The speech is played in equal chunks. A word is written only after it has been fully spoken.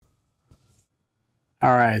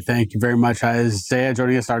All right. Thank you very much, Isaiah.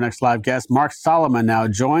 Joining us, our next live guest, Mark Solomon, now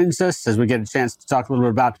joins us as we get a chance to talk a little bit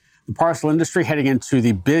about the parcel industry heading into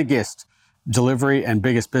the biggest delivery and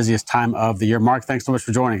busiest time of the year. Mark, thanks so much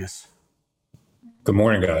for joining us. Good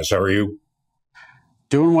morning, guys. How are you?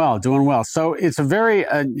 Doing well, doing well. So it's a very,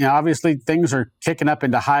 obviously things are kicking up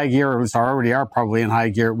into high gear, or at least already are probably in high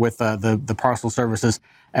gear with the parcel services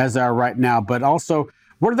as they are right now. But also,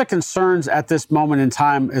 what are the concerns at this moment in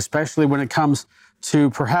time, especially when it comes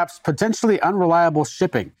to perhaps potentially unreliable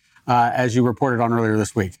shipping, as you reported on earlier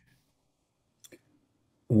this week?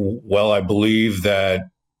 Well, I believe that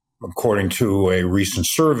according to a recent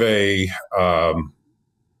survey, a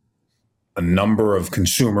number of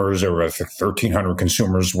consumers, or I think 1,300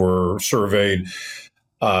 consumers were surveyed,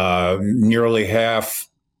 nearly half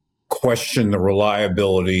question the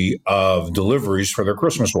reliability of deliveries for their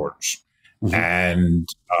Christmas orders. Mm-hmm. And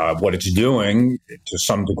what it's doing to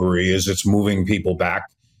some degree is it's moving people back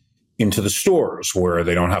into the stores where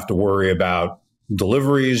they don't have to worry about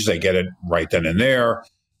deliveries. They get it right then and there.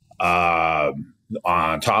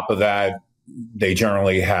 On top of that, they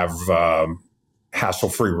generally have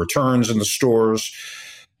hassle-free returns in the stores.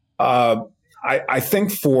 I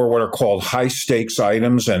think for what are called high-stakes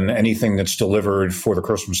items, and anything that's delivered for the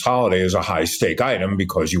Christmas holiday is a high-stake item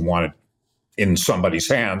because you want it in somebody's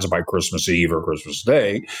hands by Christmas Eve or Christmas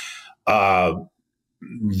Day,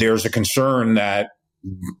 there's a concern that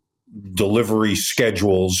delivery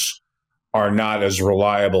schedules are not as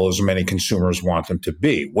reliable as many consumers want them to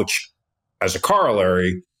be, which, as a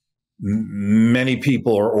corollary, many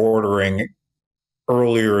people are ordering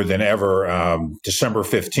earlier than ever. December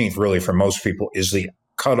 15th, really, for most people, is the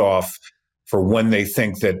cutoff for when they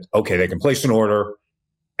think that, okay, they can place an order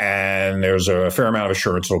and there's a fair amount of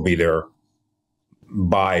assurance it'll be there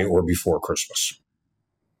by or before Christmas.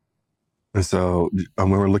 And so when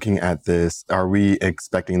we're looking at this, are we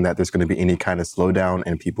expecting that there's going to be any kind of slowdown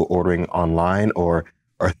in people ordering online, or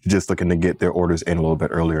are they just looking to get their orders in a little bit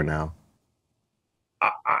earlier now?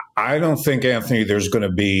 I don't think, Anthony, there's going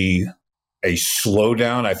to be a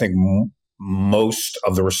slowdown. I think most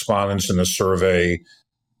of the respondents in the survey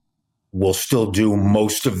will still do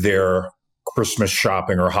most of their Christmas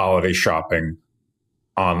shopping or holiday shopping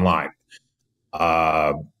online.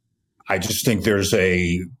 I just think there's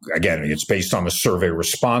again, it's based on the survey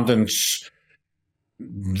respondents.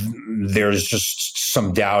 There's just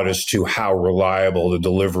some doubt as to how reliable the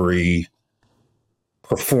delivery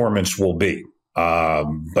performance will be.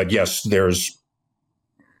 But yes, there's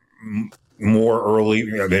more early,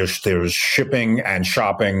 there's shipping and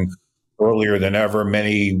shopping earlier than ever.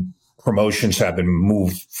 Many promotions have been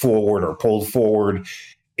moved forward or pulled forward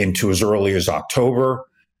into as early as October.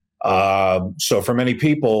 So for many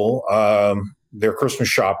people, their Christmas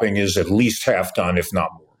shopping is at least half done, if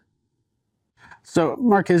not more. So,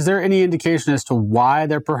 Mark, is there any indication as to why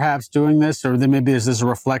they're perhaps doing this? Or then maybe is this a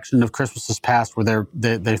reflection of Christmases past where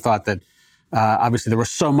they thought that obviously there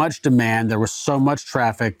was so much demand, there was so much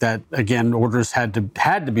traffic that, again, orders had to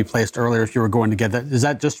be placed earlier if you were going to get that? Is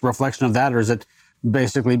that just a reflection of that, or is it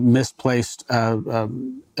basically a misplaced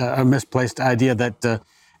idea that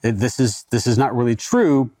this is not really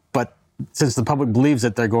true, but since the public believes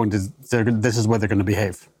that this is where they're going to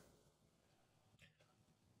behave?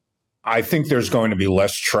 I think there's going to be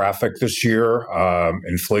less traffic this year.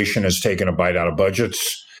 Inflation has taken a bite out of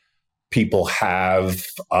budgets. People have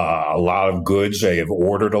a lot of goods. They have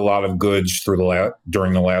ordered a lot of goods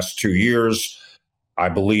during the last 2 years. I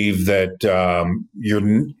believe that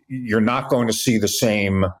you're not going to see the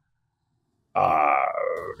same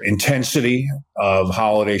intensity of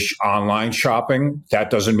holiday online shopping. That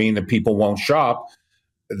doesn't mean that people won't shop.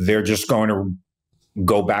 They're just going to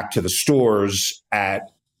go back to the stores at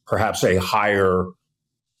perhaps a higher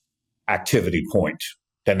activity point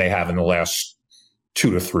than they have in the last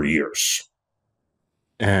 2 to 3 years.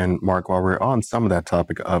 And Mark, while we're on some of that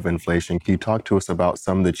topic of inflation, can you talk to us about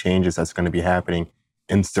some of the changes that's going to be happening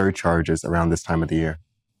in surcharges around this time of the year?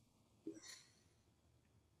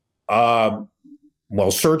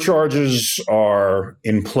 Well, surcharges are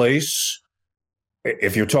in place.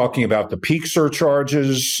 If you're talking about the peak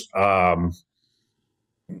surcharges,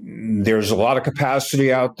 there's a lot of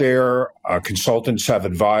capacity out there. Consultants have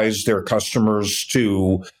advised their customers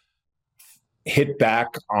to hit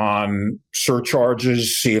back on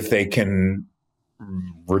surcharges, see if they can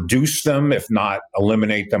reduce them, if not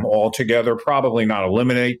eliminate them altogether. Probably not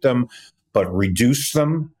eliminate them, but reduce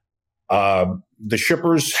them. The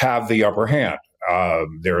shippers have the upper hand.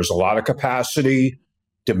 There's a lot of capacity.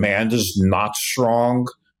 Demand is not strong.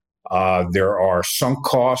 There are sunk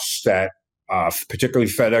costs that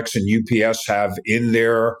particularly FedEx and UPS have in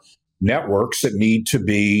their networks that need to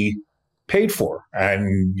be paid for,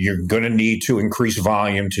 and you're going to need to increase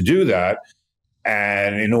volume to do that.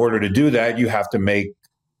 And in order to do that, you have to make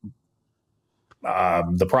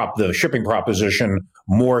the shipping proposition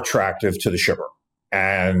more attractive to the shipper.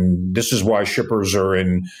 And this is why shippers are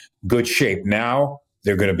in good shape now.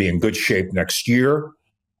 They're going to be in good shape next year.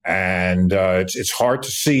 And it's hard to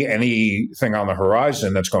see anything on the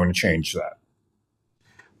horizon that's going to change that.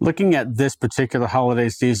 Looking at this particular holiday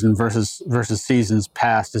season versus seasons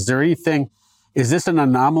past, is this an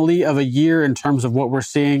anomaly of a year in terms of what we're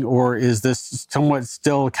seeing, or is this somewhat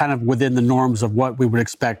still kind of within the norms of what we would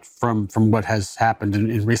expect from what has happened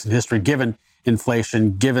in recent history, given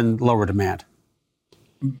inflation, given lower demand?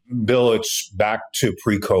 Bill, it's back to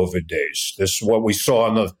pre-COVID days. This is what we saw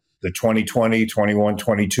in the 2020, 21,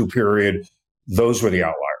 22 period. Those were the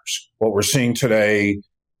outliers. What we're seeing today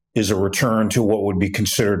is a return to what would be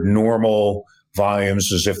considered normal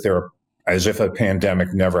volumes, as if a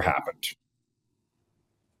pandemic never happened.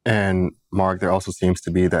 And Mark, there also seems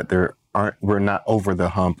to be that we're not over the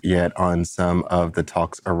hump yet on some of the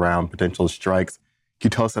talks around potential strikes. Can you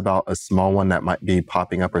tell us about a small one that might be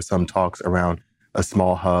popping up, or some talks around a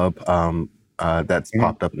small hub that's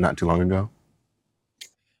popped up not too long ago?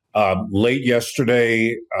 Late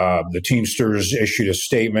yesterday, the Teamsters issued a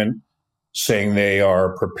statement saying they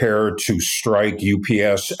are prepared to strike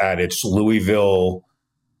UPS at its Louisville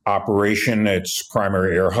operation. Its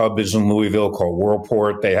primary air hub is in Louisville, called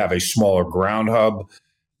Worldport. They have a smaller ground hub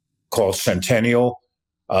called Centennial.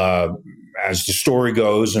 As the story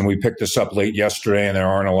goes, and we picked this up late yesterday, and there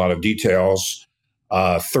aren't a lot of details,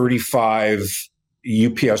 35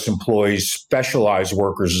 UPS employees, specialized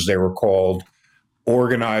workers as they were called,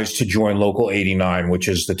 organized to join Local 89, which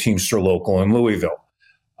is the Teamster local in Louisville.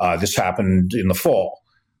 This happened in the fall.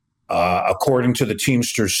 According to the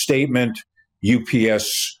Teamsters statement,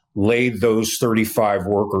 UPS laid those 35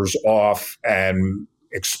 workers off and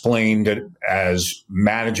explained it as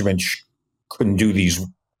management couldn't do these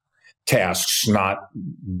tasks, not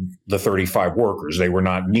the 35 workers. They were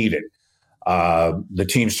not needed. The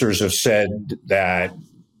Teamsters have said that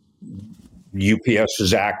UPS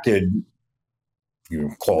has acted,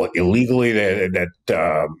 call it illegally, that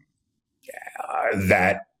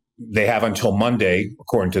they have until Monday,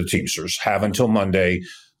 according to the Teamsters,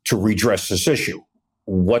 to redress this issue.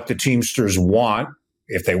 What the Teamsters want,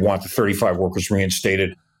 if they want the 35 workers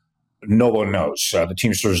reinstated, no one knows. The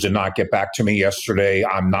Teamsters did not get back to me yesterday.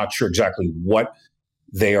 I'm not sure exactly what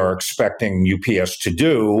they are expecting UPS to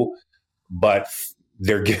do, but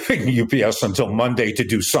they're giving UPS until Monday to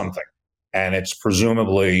do something. And it's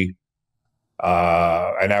presumably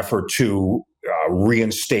an effort to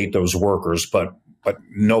reinstate those workers, but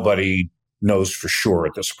nobody knows for sure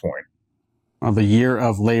at this point. Well, the year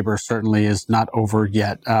of labor certainly is not over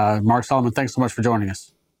yet. Mark Solomon, thanks so much for joining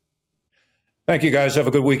us. Thank you, guys. Have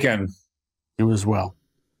a good weekend. You as well.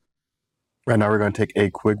 Right now, we're going to take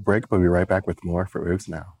a quick break, but we'll be right back with more for Oops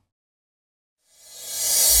Now.